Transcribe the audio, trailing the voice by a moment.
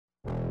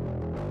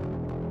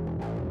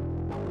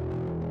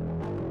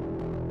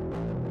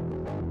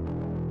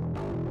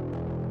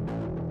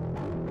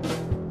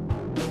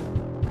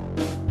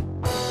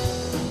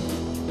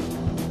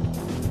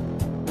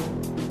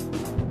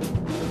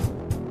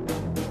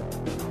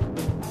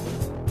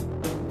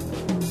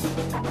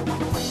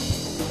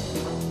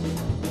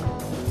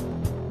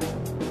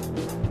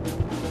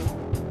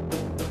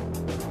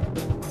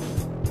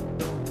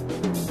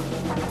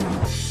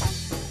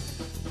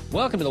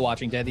Welcome to The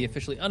Watching Dead, the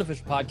officially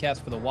unofficial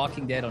podcast for The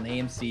Walking Dead on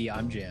AMC.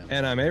 I'm Jim.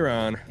 And I'm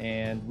Aaron.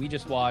 And we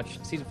just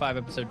watched Season 5,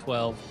 Episode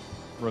 12,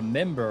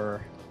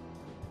 Remember.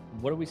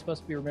 What are we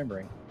supposed to be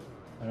remembering?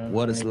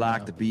 What it's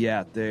like to be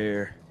out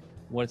there.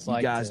 What it's you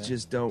like guys to...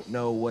 just don't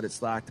know what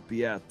it's like to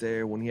be out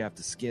there when you have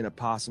to skin a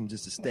possum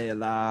just to stay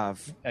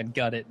alive. And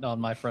gut it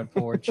on my front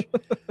porch.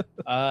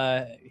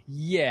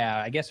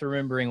 Yeah, I guess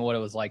remembering what it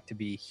was like to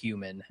be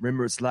human.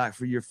 Remember it's like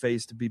for your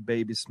face to be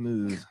baby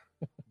smooth.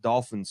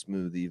 Dolphin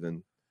smooth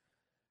even.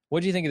 What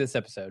do you think of this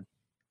episode?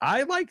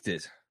 I liked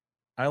it.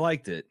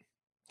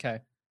 Okay.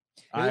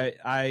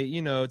 I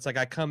you know, it's like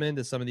I come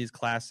into some of these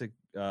classic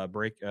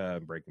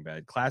Breaking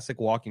Bad,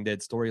 classic Walking Dead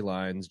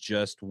storylines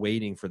just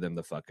waiting for them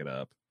to fuck it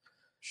up.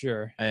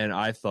 Sure. And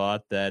I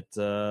thought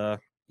that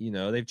you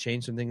know, they've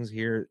changed some things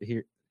here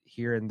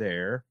and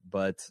there,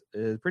 but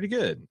pretty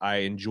good. I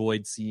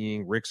enjoyed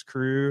seeing Rick's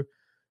crew.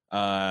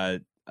 Who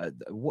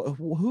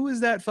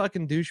is that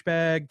fucking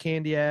douchebag,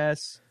 candy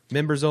ass,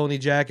 members only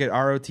jacket,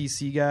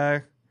 ROTC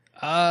guy?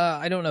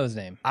 I don't know his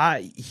name.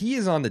 He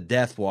is on the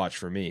death watch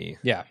for me.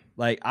 Yeah.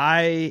 Like,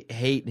 I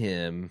hate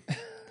him.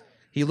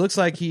 He looks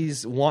like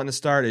he's wanting to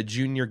start a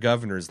junior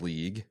governors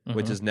league,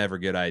 which is never a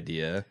good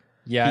idea.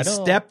 Yeah, he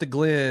stepped to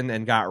Glenn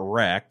and got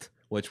wrecked,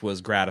 which was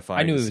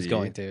gratifying. I knew to he was see.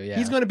 going to. Yeah,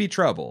 he's going to be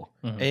trouble,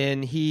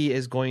 and he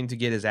is going to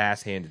get his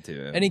ass handed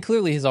to him. And he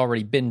clearly has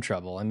already been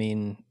trouble. I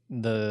mean,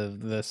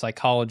 the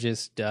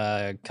psychologist,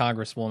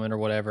 congresswoman or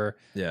whatever,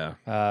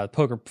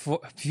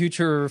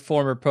 future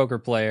former poker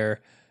player,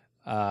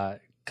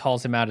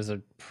 calls him out as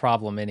a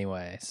problem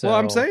anyway. So, well,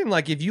 I'm saying,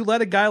 like, if you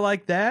let a guy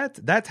like that,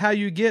 that's how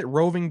you get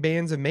roving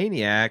bands of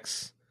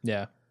maniacs.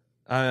 Yeah.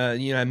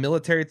 You know, a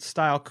military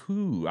style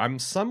coup. I'm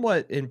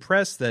somewhat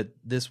impressed that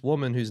this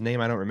woman, whose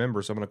name I don't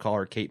remember, so I'm going to call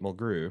her Kate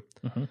Mulgrew,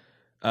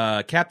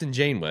 Captain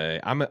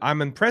Janeway.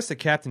 I'm impressed that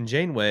Captain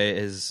Janeway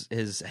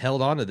is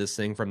held onto this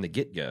thing from the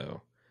get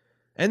go.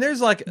 And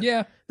there's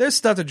there's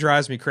stuff that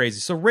drives me crazy.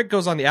 So Rick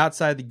goes on the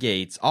outside of the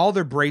gates. All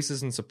their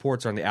braces and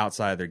supports are on the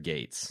outside of their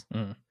gates.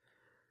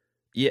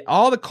 Yeah,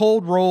 all the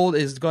cold roll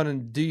is going to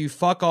do you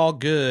fuck all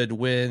good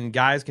when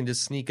guys can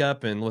just sneak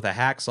up and with a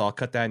hacksaw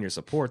cut down your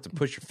supports and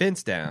push your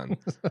fence down.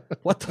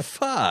 What the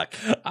fuck?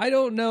 I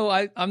don't know.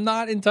 I'm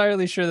not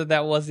entirely sure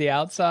that was the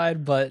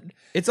outside, but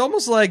it's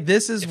almost like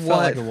this is what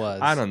felt like it was.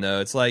 I don't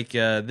know. It's like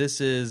this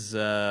is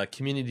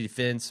community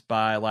defense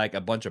by like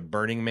a bunch of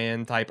Burning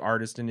Man type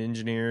artists and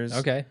engineers.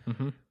 Okay.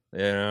 You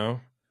know.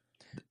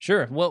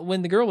 Sure. Well,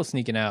 when the girl was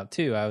sneaking out,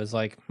 too, I was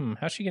like,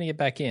 how's she going to get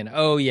back in?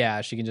 Oh,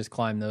 yeah, she can just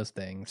climb those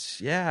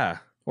things. Yeah.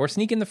 Or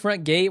sneak in the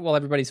front gate while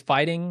everybody's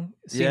fighing.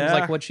 Seems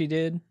like what she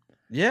did.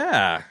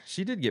 Yeah,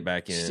 she did get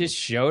back in. She just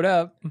showed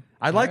up.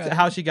 I liked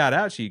how she got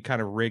out. She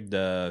kind of rigged you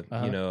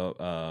know,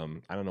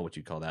 I don't know what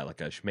you call that,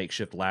 like a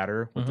makeshift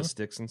ladder with the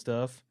sticks and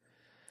stuff.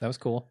 That was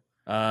cool.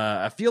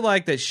 I feel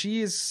like that she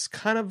is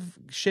kind of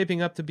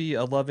shaping up to be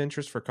a love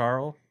interest for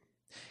Carl.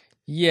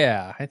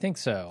 Yeah, I think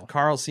so.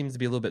 Carl seems to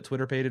be a little bit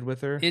Twitter-pated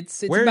with her.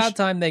 It's about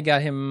time they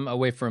got him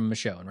away from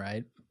Michonne,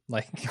 right?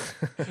 Like,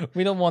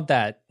 we don't want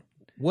that.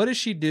 What is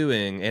she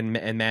doing?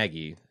 And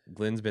Maggie,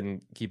 Glenn's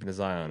been keeping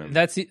his eye on him.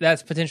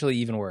 That's potentially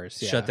even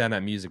worse. Yeah. Shut down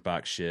that music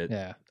box shit.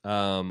 Yeah.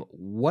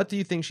 What do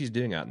you think she's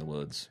doing out in the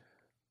woods?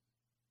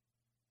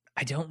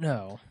 I don't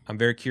know. I'm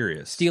very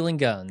curious. Stealing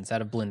guns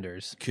out of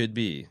blenders. Could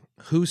be.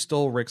 Who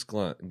stole Rick's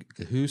Glenn?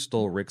 Who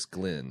stole Rick's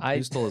Glenn?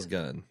 Who stole his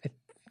gun?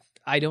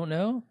 I don't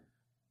know.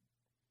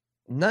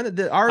 None of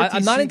the ROTC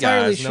I'm not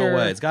entirely guys, sure. No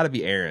way. It's got to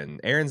be Aaron.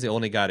 Aaron's the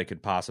only guy that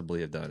could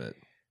possibly have done it.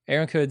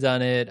 Aaron could have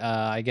done it.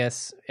 I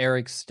guess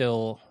Eric's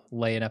still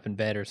laying up in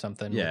bed or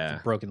something with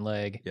a broken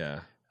leg. Yeah.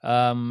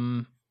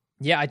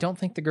 Yeah, I don't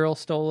think the girl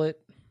stole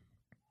it.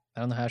 I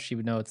don't know how she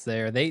would know it's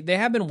there. They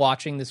have been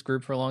watching this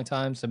group for a long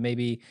time, so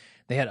maybe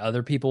they had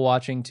other people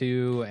watching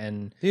too.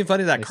 And even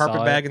funny that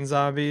carpetbagging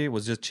zombie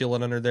was just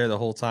chilling under there the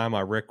whole time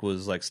while Rick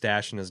was like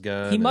stashing his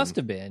gun. He must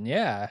have been,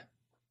 yeah.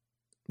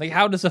 Like,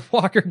 how does a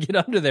walker get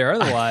under there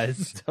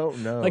otherwise? I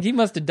don't know. Like, he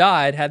must have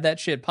died, had that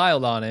shit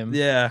piled on him.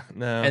 Yeah,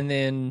 no. And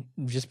then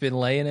just been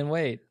laying in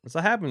wait. That's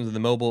what happens with the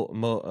mobile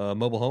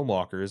home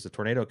walkers. The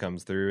tornado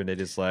comes through and they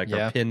just like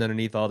are pinned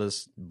underneath all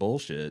this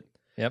bullshit.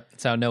 Yep,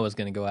 that's how Noah's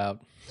going to go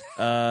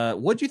out.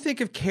 What'd you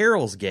think of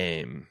Carol's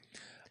game?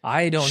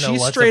 I don't know. She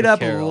straight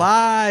up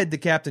lied to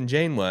Captain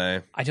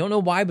Janeway. I don't know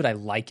why, but I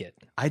like it.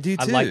 I do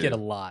too. I like it a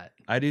lot.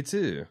 I do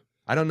too.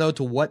 I don't know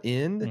to what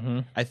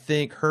end. I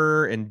think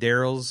her and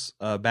Daryl's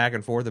back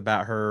and forth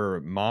about her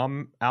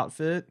mom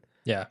outfit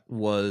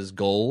was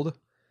gold.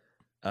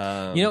 You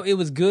know, it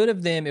was good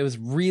of them. It was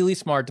really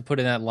smart to put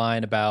in that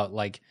line about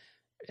like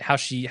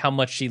how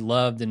much she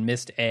loved and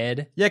missed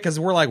Ed. Yeah, because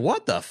we're like,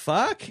 what the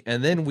fuck?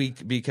 And then we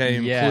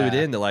became clued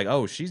into like,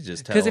 oh, she's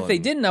just telling. Because if they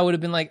didn't, I would have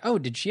been like, oh,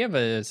 did she have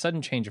a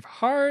sudden change of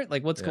heart?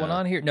 Like, what's going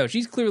on here? No,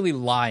 she's clearly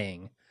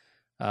lying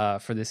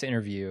for this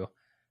interview.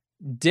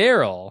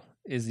 Daryl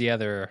is the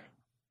other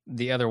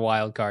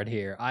wild card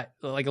here.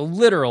 Like a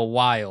literal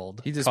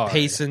wild. He's just card.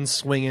 pacing,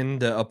 swinging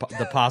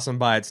the possum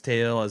by its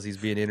tail as he's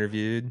being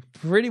interviewed.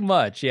 Pretty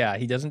much, yeah.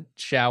 He doesn't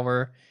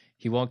shower.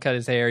 He won't cut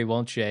his hair. He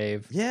won't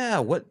shave. Yeah,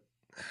 what?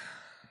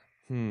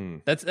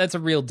 That's a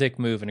real dick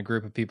move in a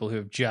group of people who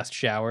have just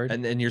showered.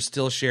 And you're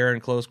still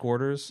sharing close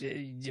quarters?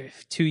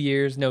 2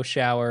 years, no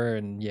shower,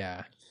 and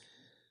yeah.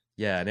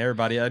 Yeah, and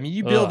everybody, I mean,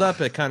 you build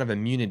up a kind of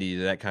immunity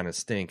to that kind of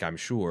stink, I'm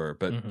sure,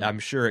 but I'm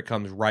sure it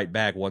comes right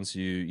back once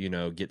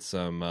you get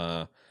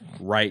some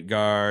Right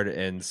Guard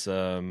and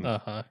some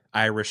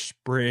Irish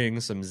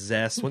Spring, some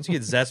Zest. Once you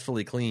get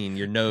zestfully clean,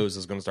 your nose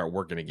is going to start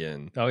working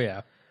again. Oh,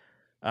 yeah.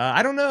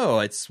 I don't know.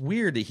 It's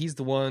weird that he's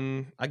the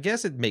one. I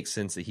guess it makes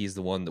sense that he's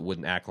the one that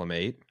wouldn't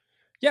acclimate.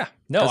 Yeah.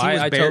 No,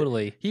 I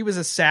totally. He was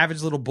a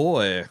savage little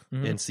boy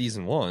in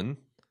season 1.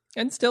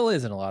 And still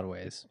is in a lot of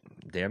ways.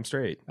 Damn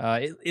straight.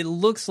 It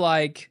looks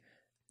like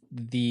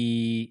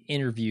the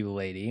interview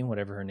lady,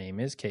 whatever her name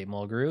is, Kate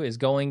Mulgrew, is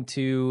going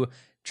to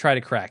try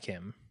to crack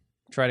him.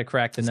 Try to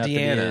crack the nut that he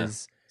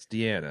is. It's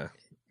Deanna.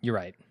 You're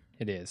right.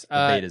 It is.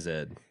 Beta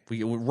Z.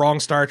 Wrong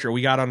Star Trek.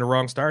 We got on the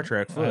wrong Star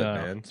Trek foot,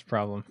 man. It's a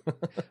problem.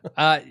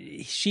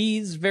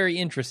 She's very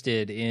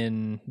interested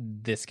in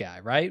this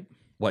guy, right?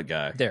 What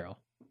guy? Daryl.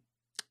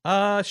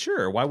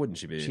 Sure. Why wouldn't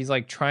she be? She's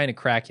like trying to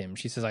crack him.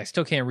 She says, I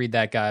still can't read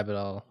that guy, but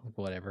I'll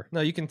whatever.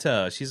 No, you can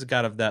tell. She's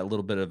got that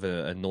little bit of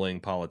an annoying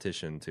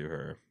politician to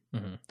her.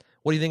 Mm-hmm.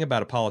 What do you think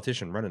about a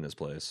politician running this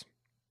place?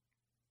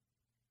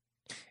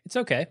 It's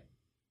okay.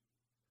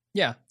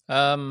 Yeah.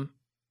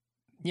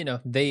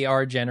 They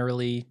are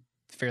generally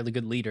fairly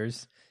good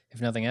leaders, if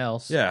nothing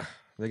else. Yeah.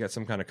 They got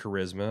some kind of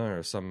charisma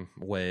or some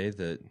way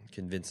that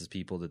convinces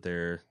people that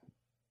they're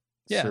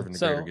serving the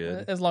greater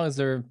good. As long as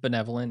they're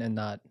benevolent and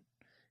not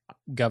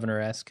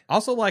governor-esque.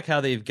 Also like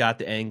how they've got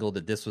the angle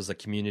that this was a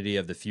community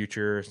of the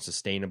future,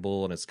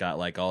 sustainable, and it's got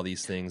like all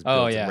these things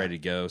built and ready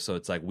to go. So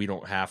it's like we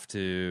don't have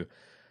to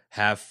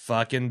have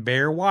fucking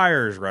bare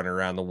wires running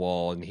around the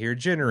wall and hear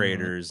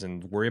generators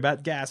and worry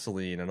about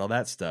gasoline and all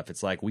that stuff.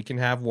 It's like we can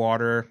have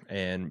water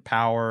and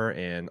power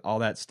and all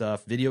that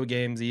stuff, video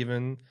games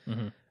even,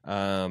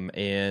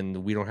 and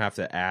we don't have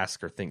to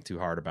ask or think too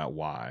hard about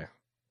why.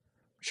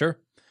 Sure.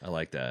 I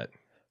like that.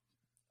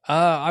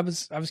 I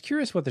was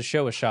curious what the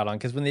show was shot on,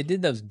 because when they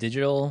did those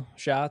digital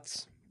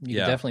shots, you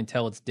can definitely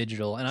tell it's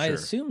digital. And I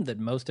assumed that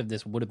most of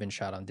this would have been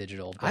shot on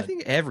digital. But I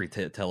think every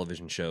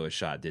television show is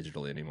shot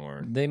digitally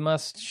anymore. They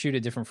must shoot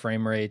at different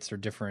frame rates or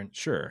different,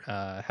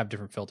 have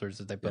different filters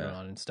that they put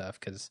on and stuff,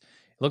 because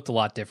it looked a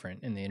lot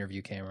different in the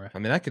interview camera. I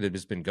mean, that could have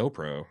just been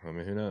GoPro. I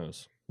mean, who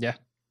knows? Yeah.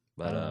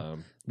 But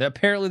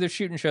apparently they're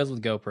shooting shows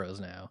with GoPros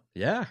now.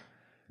 Yeah.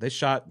 They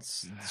shot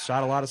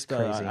a lot of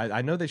stuff. Crazy.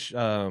 I know they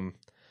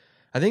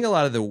I think a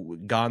lot of the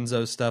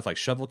Gonzo stuff, like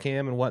Shovel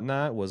Cam and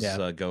whatnot, was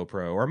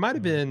GoPro, or it might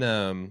have been,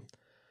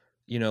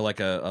 like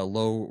a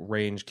low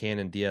range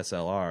Canon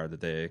DSLR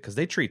because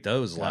they treat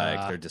those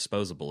like they're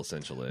disposable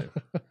essentially.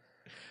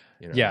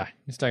 Yeah,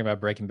 he's talking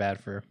about Breaking Bad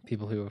for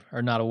people who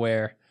are not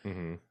aware.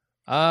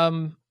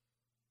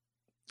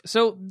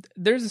 So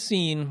there's a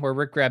scene where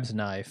Rick grabs a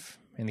knife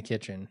in the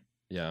kitchen.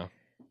 Yeah,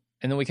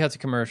 and then we cut to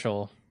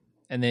commercial,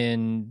 and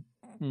then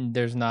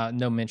there's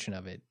no mention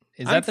of it.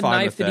 Is that the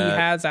knife that he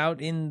has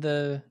out in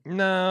the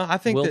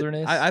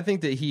wilderness? I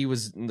think that he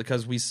was,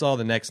 because we saw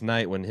the next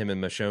night when him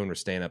and Michonne were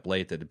staying up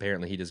late, that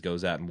apparently he just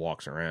goes out and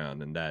walks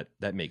around, and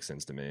that makes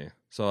sense to me.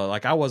 So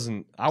like I was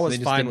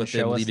fine with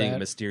them leaving it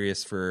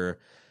mysterious for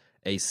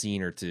a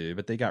scene or two,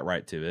 but they got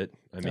right to it.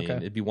 I mean,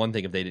 it'd be one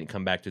thing if they didn't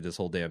come back to this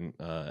whole damn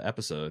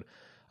episode.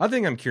 Other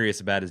thing I'm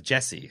curious about is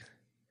Jessie.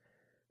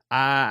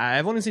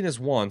 I've only seen this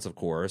once, of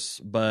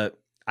course, but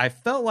I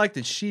felt like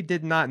that she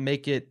did not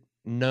make it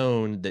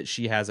known that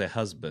she has a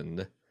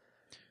husband.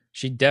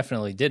 She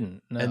definitely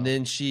didn't. No. And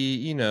then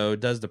she,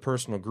 does the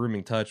personal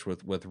grooming touch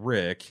with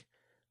Rick.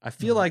 I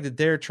feel like that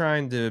they're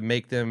trying to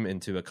make them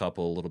into a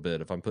couple a little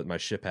bit, if I'm putting my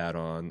ship hat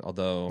on.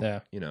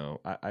 Although,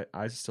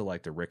 I still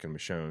like the Rick and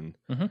Michonne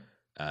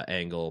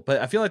angle.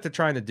 But I feel like they're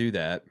trying to do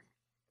that.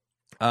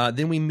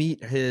 Then we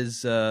meet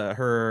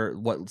her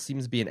what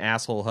seems to be an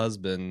asshole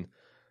husband,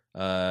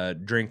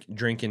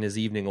 drinking his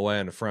evening away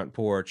on the front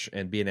porch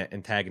and being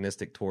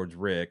antagonistic towards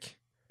Rick.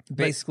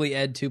 Basically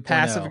Ed 2.0.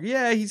 Passive.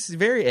 Yeah, he's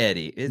very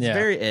Eddie. It's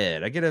very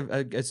Ed. I get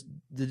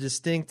the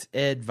distinct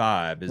Ed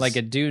vibe. Like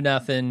a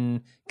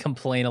do-nothing,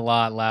 complain a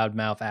lot,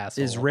 loudmouth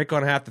asshole. Is Rick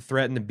going to have to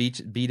threaten to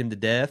beat him to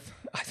death?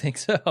 I think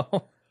so.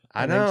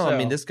 I know. So. I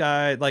mean, this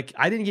guy,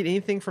 I didn't get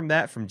anything from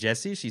that from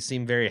Jessie. She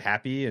seemed very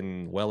happy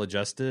and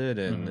well-adjusted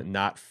and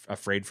not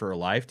afraid for her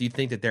life. Do you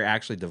think that they're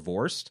actually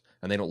divorced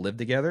and they don't live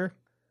together?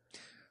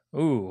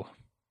 Ooh.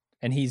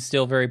 And he's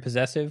still very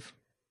possessive?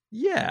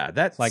 Yeah,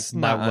 that's like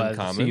not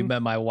uncommon. So you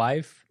met my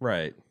wife?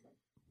 Right.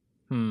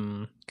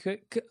 No,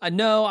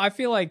 I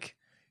feel like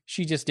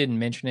she just didn't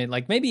mention it.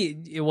 Like,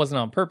 maybe it wasn't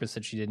on purpose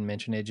that she didn't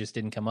mention it. It just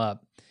didn't come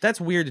up.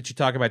 That's weird that you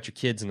talk about your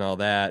kids and all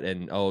that,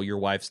 and, oh, your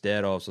wife's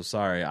dead. Oh, so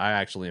sorry.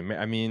 I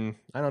mean,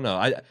 I don't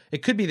know.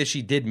 It could be that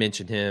she did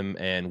mention him,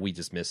 and we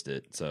just missed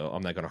it. So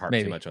I'm not going to harp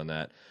too much on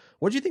that.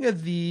 What do you think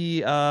of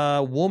the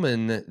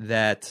woman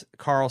that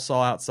Carl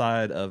saw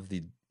outside of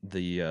the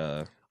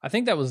I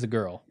think that was the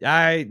girl.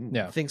 I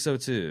think so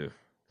too.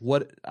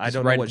 I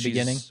don't know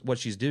what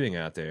she's doing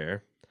out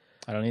there.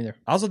 I don't either.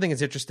 I also think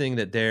it's interesting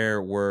that there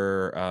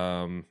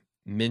were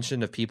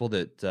mention of people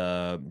that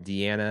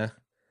Deanna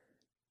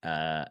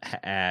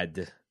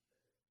had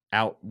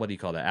what do you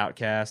call that?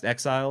 Outcast,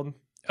 exiled.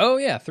 Oh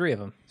yeah, 3 of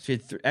them. She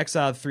had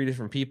exiled 3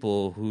 different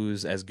people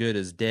who's as good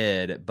as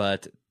dead,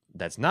 but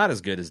that's not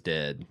as good as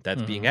dead.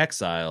 That's being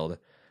exiled.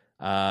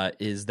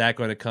 Is that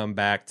going to come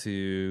back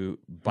to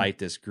bite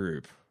this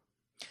group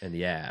in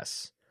the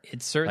ass?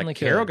 It certainly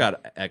could. Carol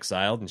got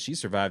exiled and she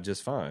survived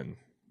just fine.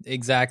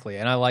 Exactly,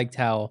 and I liked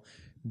how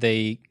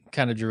they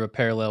kind of drew a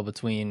parallel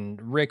between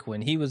Rick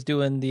when he was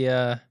doing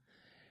the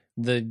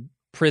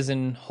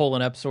prison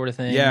holding up sort of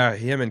thing. Yeah,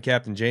 him and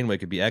Captain Janeway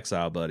could be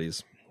exile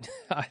buddies.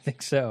 I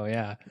think so.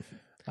 Yeah,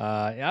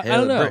 I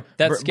don't know.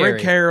 That's scary.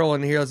 Bring Carol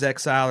and here's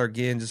exile her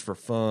again just for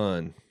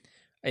fun.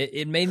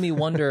 It made me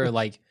wonder,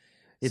 like,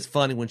 it's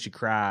funny when she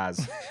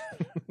cries.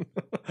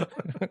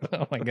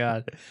 oh my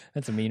god,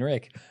 that's a mean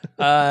Rick.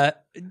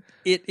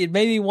 It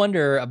made me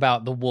wonder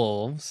about the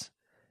wolves.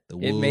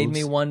 It made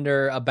me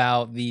wonder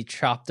about the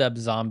chopped up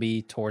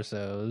zombie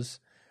torsos,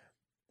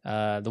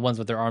 the ones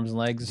with their arms and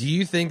legs. Do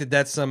you think that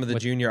that's some of the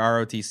junior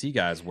ROTC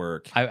guys'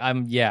 work?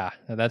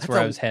 That's where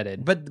I was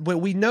headed. But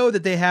we know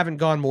that they haven't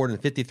gone more than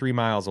 53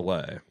 miles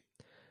away.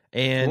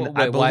 And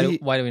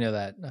wait, why do we know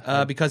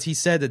that? Because he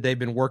said that they've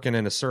been working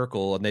in a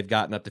circle and they've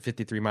gotten up to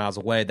 53 miles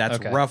away. That's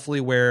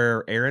roughly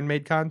where Aaron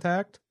made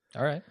contact.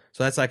 All right.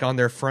 So that's like on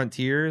their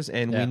frontiers,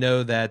 and we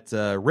know that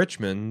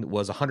Richmond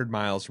was 100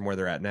 miles from where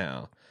they're at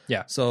now.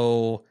 Yeah.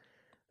 So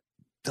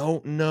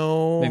don't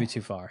know. Maybe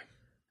too far.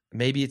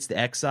 Maybe it's the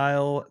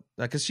exile,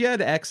 because she had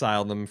to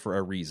exile them for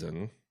a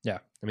reason. Yeah.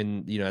 I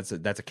mean, that's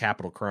a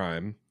capital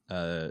crime,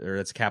 or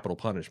that's a capital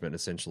punishment,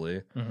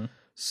 essentially. Mm-hmm.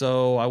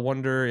 So I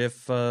wonder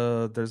if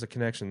there's a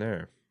connection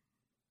there.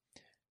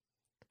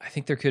 I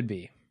think there could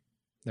be.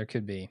 There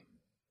could be.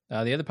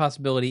 The other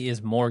possibility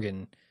is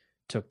Morgan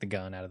took the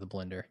gun out of the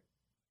blender.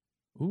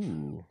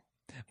 Ooh.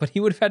 But he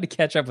would have had to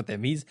catch up with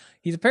them. He's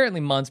apparently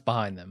months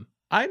behind them.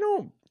 I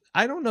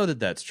don't know that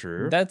that's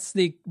true.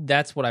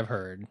 That's what I've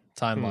heard,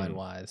 timeline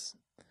wise.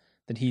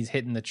 That he's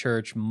hitting the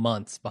church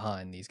months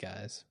behind these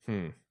guys.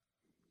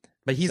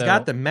 But he's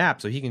got the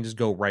map, so he can just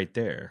go right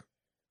there.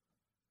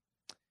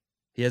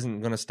 He isn't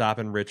going to stop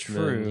in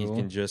Richmond. True. He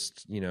can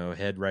just,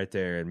 head right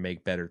there and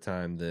make better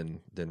time than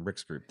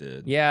Rick's group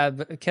did. Yeah,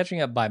 but catching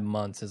up by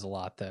months is a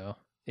lot, though.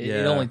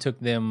 It only took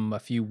them a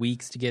few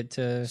weeks to get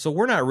to... So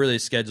we're not really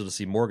scheduled to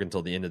see Morgan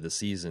until the end of the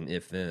season,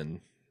 if then.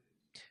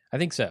 I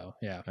think so,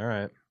 yeah. All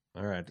right.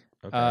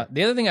 Okay.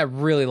 The other thing I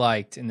really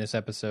liked in this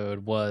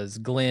episode was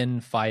Glenn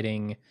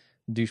fighting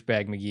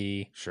Douchebag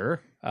McGee.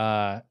 Sure.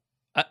 And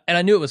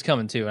I knew it was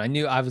coming, too. And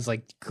I was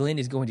like, Glenn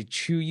is going to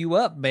chew you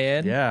up,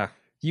 man. Yeah.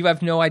 You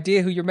have no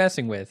idea who you're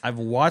messing with. I've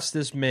watched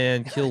this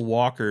man kill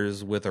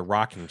walkers with a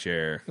rocking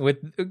chair.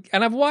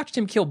 And I've watched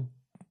him kill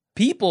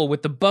people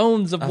with the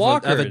bones of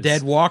walkers. Of a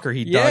dead walker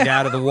he dug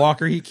out of the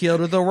walker he killed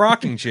with a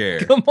rocking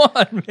chair. Come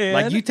on, man.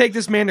 Like, you take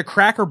this man to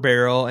Cracker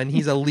Barrel, and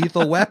he's a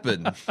lethal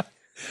weapon.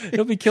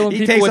 He'll be killing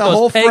people with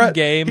those peg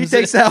games. He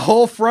takes that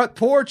whole front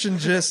porch and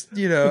just,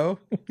 he's going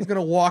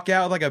to walk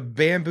out with like a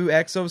bamboo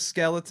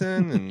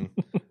exoskeleton. And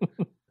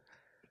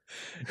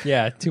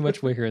yeah, too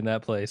much wicker in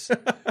that place.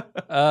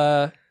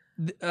 But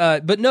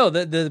no,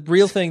 the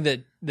real thing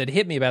that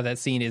hit me about that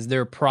scene is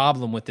their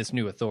problem with this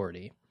new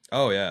authority.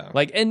 Oh, yeah.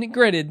 Like, and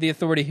granted, the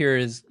authority here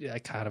is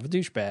kind of a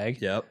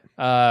douchebag. Yep.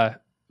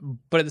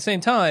 But at the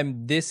same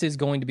time, this is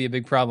going to be a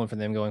big problem for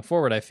them going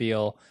forward, I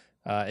feel,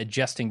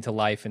 adjusting to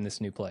life in this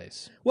new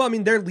place. Well, I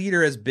mean, their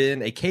leader has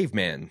been a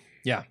caveman.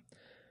 Yeah.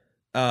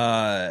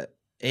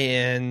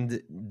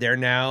 And they're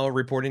now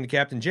reporting to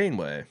Captain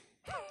Janeway.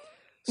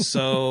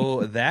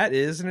 So that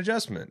is an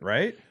adjustment,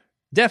 right?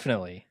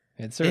 Definitely.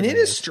 It and it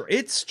is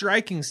it's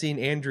striking seeing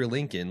Andrew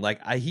Lincoln.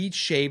 Like, he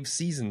shaved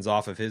seasons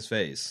off of his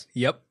face.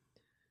 Yep.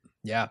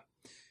 Yeah.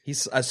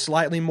 He's a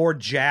slightly more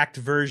jacked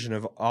version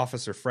of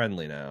Officer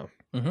Friendly now.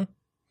 Mm-hmm.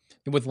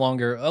 With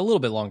a little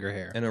bit longer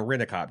hair. And a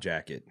Rent-A-Cop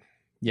jacket.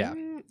 Yeah.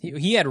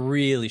 He had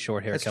really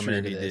short hair coming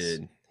into this.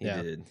 He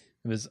did.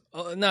 It was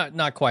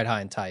not quite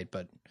high and tight,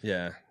 but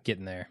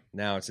getting there.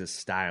 Now it's just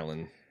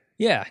styling.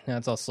 Yeah. Now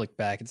it's all slicked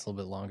back. It's a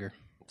little bit longer.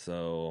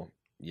 So,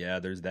 yeah,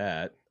 there's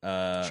that.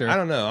 Sure. I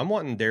don't know. I'm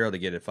wanting Daryl to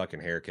get a fucking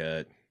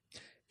haircut.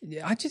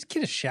 Yeah, I just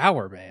get a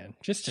shower, man.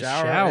 Just a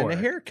shower. And a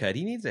haircut.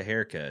 He needs a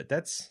haircut.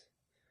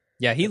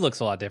 Yeah, he looks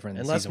a lot different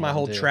than unless season my one,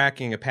 whole too.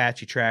 tracking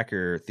Apache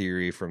tracker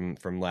theory from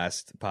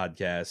last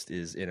podcast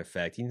is in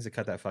effect. He needs to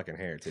cut that fucking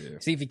hair too.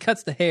 See, if he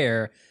cuts the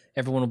hair,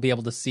 everyone will be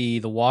able to see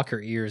the Walker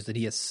ears that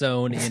he has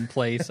sewn in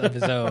place of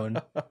his own.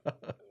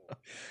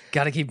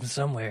 Got to keep them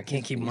somewhere.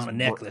 Can't keep them on a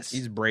necklace.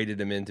 He's braided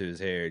them into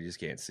his hair. You just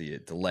can't see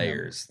it. The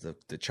layers,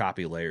 the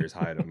choppy layers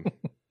hide them.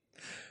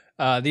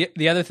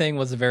 The other thing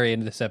was the very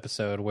end of this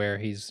episode where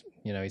he's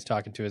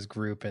talking to his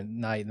group at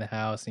night in the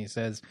house, and he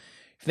says,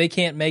 if they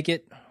can't make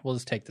it, we'll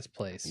just take this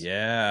place.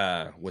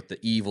 Yeah, with the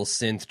evil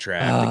synth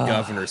track, the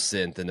governor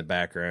synth in the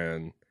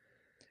background.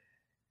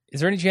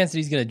 Is there any chance that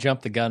he's going to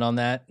jump the gun on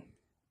that?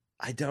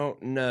 I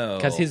don't know.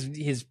 Because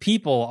his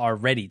people are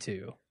ready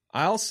to.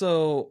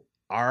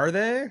 Are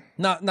they?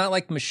 Not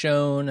like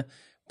Michonne,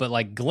 but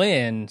like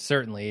Glenn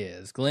certainly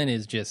is. Glenn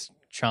is just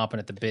chomping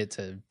at the bit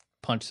to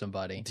punch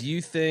somebody. Do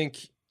you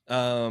think?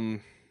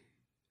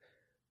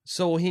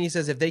 So when he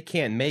says if they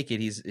can't make it,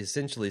 he's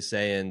essentially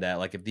saying that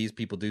like if these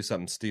people do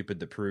something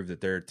stupid to prove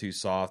that they're too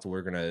soft,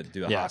 we're gonna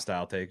do a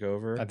hostile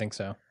takeover. I think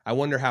so. I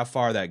wonder how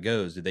far that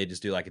goes. Do they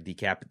just do like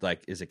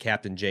is it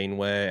Captain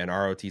Janeway, an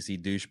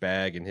ROTC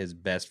douchebag, and his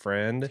best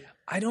friend?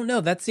 I don't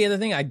know. That's the other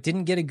thing. I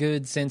didn't get a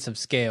good sense of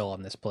scale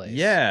on this place.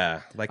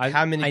 Yeah, like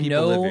how many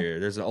people live here?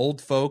 There's an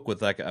old folk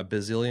with like a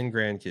bazillion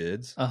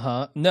grandkids.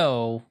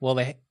 No.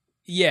 Well,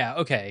 yeah,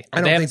 okay. I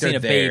don't they haven't think seen a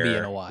there. baby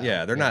in a while.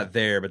 Yeah, they're not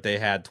there, but they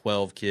had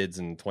 12 kids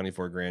and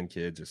 24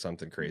 grandkids or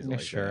something crazy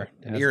like that.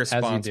 An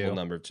irresponsible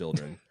number of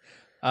children.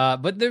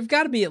 But there've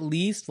got to be at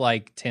least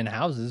like 10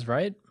 houses,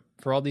 right?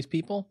 For all these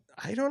people?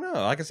 I don't know.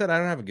 Like I said, I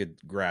don't have a good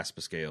grasp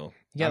of scale.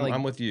 Yeah,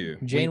 I'm with you.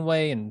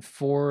 Janeway and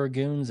 4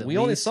 goons at least. We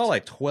only saw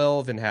like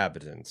 12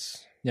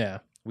 inhabitants. Yeah.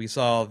 We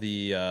saw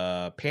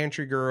the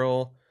pantry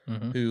girl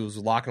who was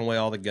locking away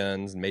all the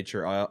guns and made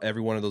sure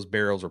every one of those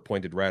barrels were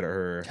pointed right at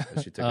her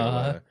as she took it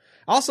away.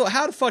 Also,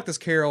 how the fuck does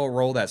Carol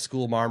roll that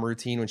school mom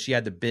routine when she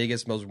had the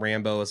biggest, most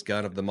Rambo-est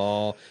gun of them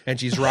all, and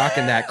she's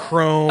rocking that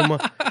chrome,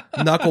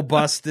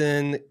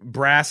 knuckle-busting,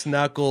 brass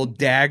knuckle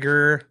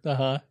dagger,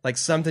 like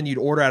something you'd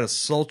order out of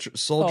Soldier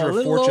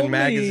of Fortune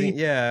magazine.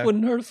 Yeah,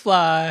 wouldn't hurt to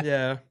fly.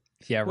 Yeah,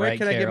 yeah. Where right.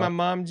 Can Carol. I get my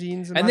mom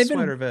jeans and my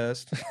sweater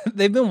vest?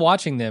 They've been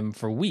watching them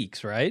for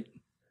weeks, right?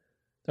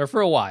 Or for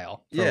a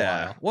while.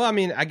 Well, I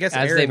mean, I guess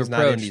Erin's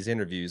not in these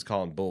interviews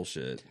calling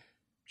bullshit.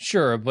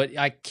 Sure, but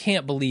I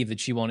can't believe that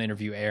she won't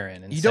interview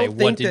Erin and say,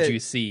 what did you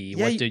see?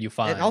 What did you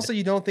find? And also,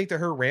 you don't think that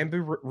her Rambo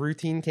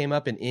routine came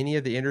up in any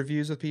of the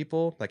interviews with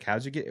people? Like,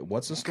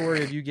 what's the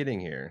story of you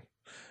getting here?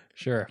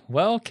 Sure.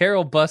 Well,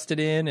 Carol busted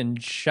in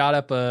and shot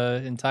up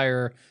a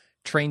entire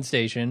train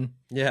station.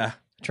 Yeah.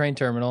 Train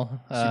terminal.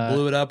 She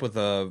blew it up with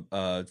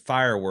a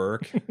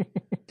firework.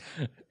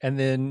 And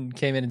then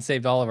came in and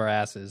saved all of our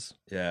asses.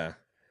 Yeah.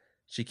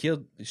 She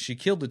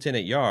killed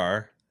Lieutenant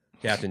Yar.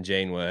 Captain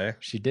Janeway.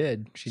 She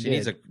did. She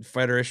needs a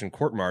Federation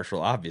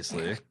court-martial,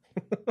 obviously.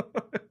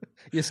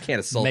 You just can't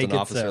assault an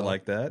officer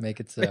like that.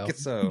 Make it so. Make it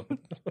so.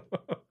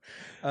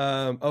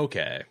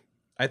 Okay.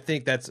 I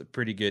think that's a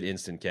pretty good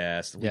instant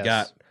cast.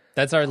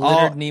 That's our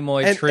Leonard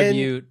Nimoy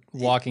tribute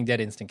Walking Dead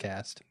instant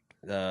cast.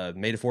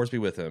 May the Force be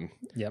with him.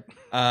 Yep.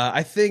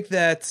 I think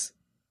that...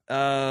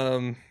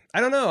 I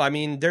don't know. I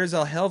mean, there's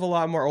a hell of a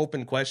lot more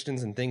open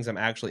questions and things I'm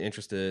actually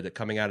interested in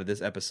coming out of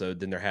this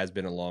episode than there has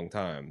been in a long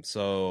time.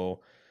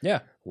 So...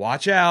 yeah,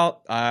 watch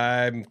out.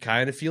 I'm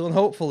kind of feeling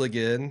hopeful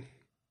again.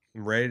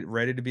 I'm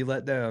ready to be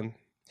let down.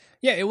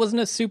 Yeah, it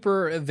wasn't a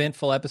super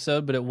eventful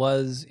episode, but it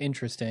was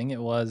interesting. It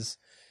was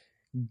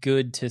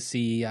good to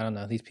see, I don't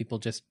know, these people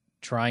just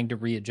trying to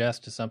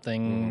readjust to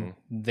something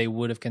they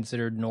would have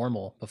considered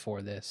normal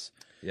before this.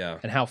 Yeah.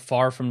 And how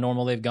far from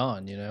normal they've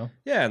gone, you know?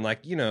 Yeah, and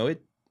like,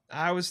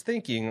 I was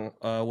thinking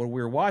when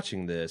we were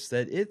watching this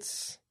that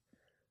it's,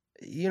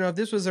 if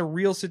this was a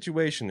real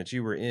situation that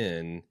you were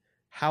in,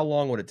 how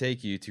long would it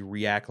take you to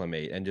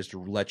reacclimate and just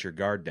let your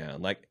guard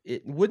down? Like,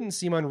 it wouldn't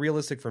seem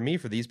unrealistic for me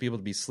for these people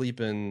to be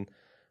sleeping,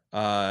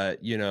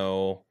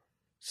 stacks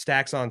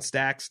on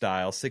stack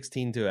style,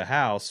 16 to a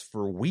house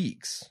for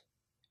weeks.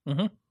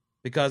 Mm-hmm.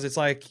 Because it's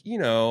like,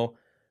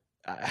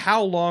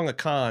 how long a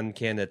con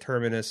can a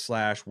Terminus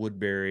 /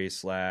 Woodbury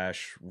 /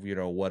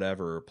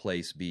 whatever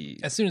place be?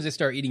 As soon as they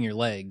start eating your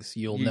legs,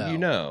 you'll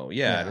know.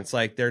 Yeah. And it's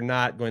like they're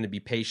not going to be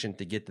patient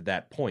to get to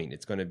that point.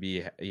 It's going to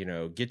be,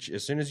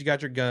 as soon as you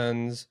got your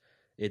guns,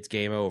 it's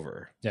game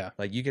over. Yeah.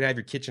 Like you can have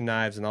your kitchen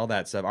knives and all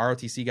that stuff.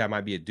 ROTC guy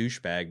might be a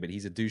douchebag, but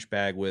he's a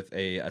douchebag with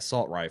a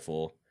assault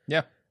rifle.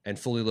 Yeah. And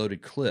fully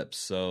loaded clips.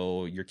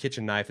 So your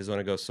kitchen knife is going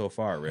to go so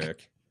far,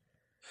 Rick.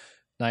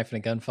 Knife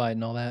and a gunfight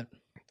and all that.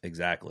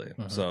 Exactly.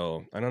 Mm-hmm.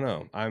 So I don't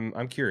know.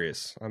 I'm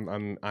curious.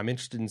 I'm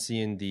interested in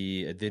seeing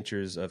the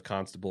adventures of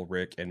Constable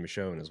Rick and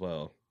Michonne as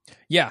well.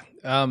 Yeah.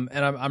 And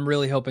I'm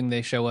really hoping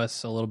they show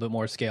us a little bit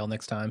more scale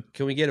next time.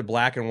 Can we get a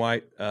black and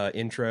white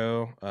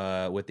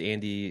intro with the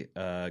Andy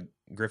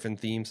Griffin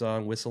theme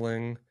song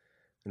whistling?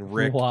 And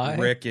Rick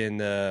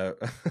and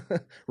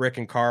Rick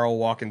and Carl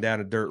walking down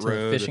a dirt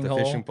road fishing with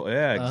hole. Fishing pole.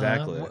 Yeah,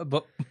 exactly.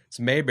 It's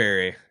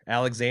Mayberry,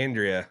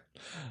 Alexandria.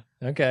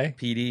 Okay.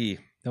 PD.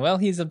 Well,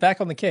 he's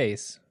back on the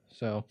case.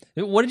 So,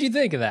 what did you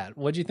think of that?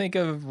 What did you think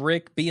of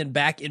Rick being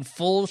back in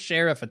full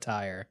sheriff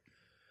attire?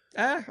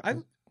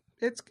 Whatever.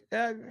 It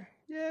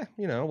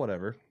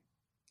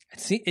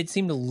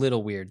seemed a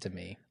little weird to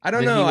me. I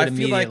don't know. I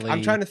feel like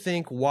I'm trying to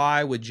think,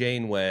 why would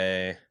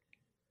Janeway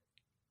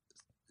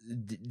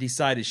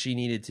decided she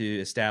needed to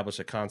establish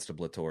a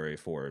constabulary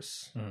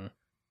force?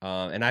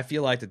 Mm-hmm. And I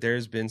feel like that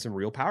there's been some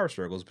real power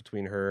struggles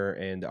between her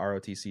and the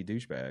ROTC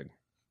douchebag.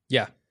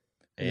 Yeah.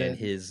 And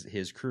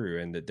his crew,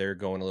 and that they're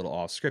going a little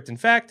off script. In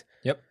fact,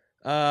 yep.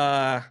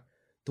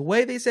 The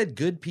way they said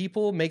good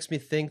people makes me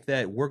think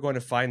that we're going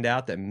to find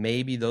out that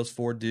maybe those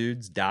 4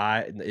 dudes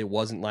died. It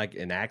wasn't like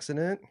an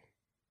accident.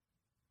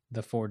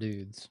 The 4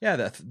 dudes.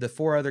 Yeah, the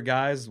 4 other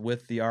guys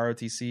with the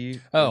ROTC.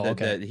 Oh,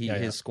 okay.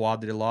 His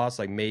squad that he lost.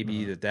 Like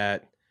maybe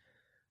that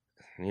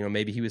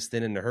Maybe he was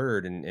thinning the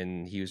herd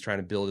and he was trying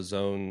to build his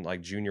own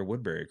like junior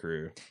Woodbury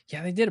crew.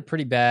 Yeah, they did a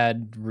pretty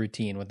bad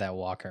routine with that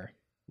walker.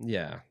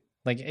 Yeah.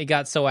 Like, it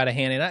got so out of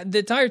hand. And the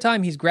entire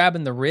time he's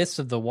grabbing the wrists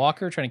of the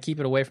walker, trying to keep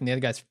it away from the other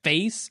guy's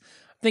face.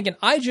 I'm thinking,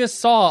 I just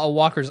saw a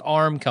walker's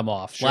arm come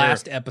off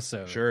last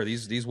episode. Sure,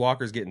 these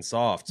walkers getting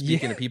soft.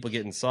 Speaking of people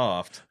getting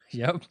soft.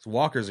 Yep.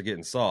 Walkers are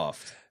getting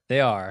soft. They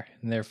are,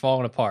 and they're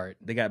falling apart.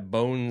 They got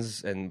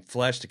bones and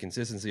flesh the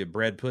consistency of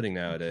bread pudding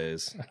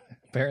nowadays.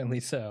 Apparently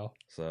so.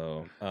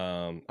 So,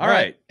 all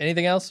right.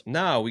 Anything else?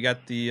 No, we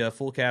got the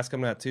full cast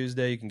coming out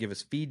Tuesday. You can give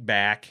us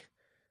feedback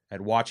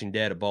at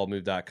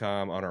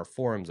watchingdead@baldmove.com, on our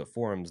forums at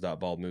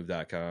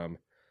forums.baldmove.com.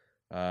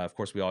 Of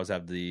course, we always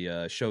have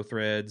the show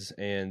threads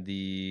and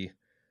the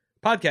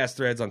podcast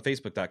threads on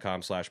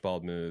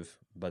facebook.com/baldmove.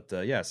 But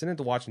send it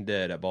to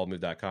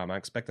watchingdead@baldmove.com. I'm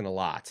expecting a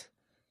lot.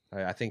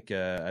 I think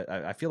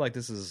I feel like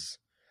this is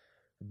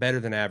a better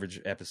than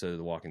average episode of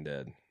The Walking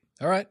Dead.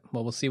 All right.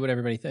 Well, we'll see what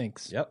everybody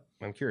thinks. Yep,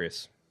 I'm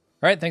curious.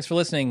 All right. Thanks for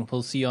listening.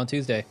 We'll see you on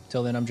Tuesday.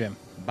 Till then, I'm Jim.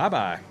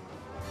 Bye-bye.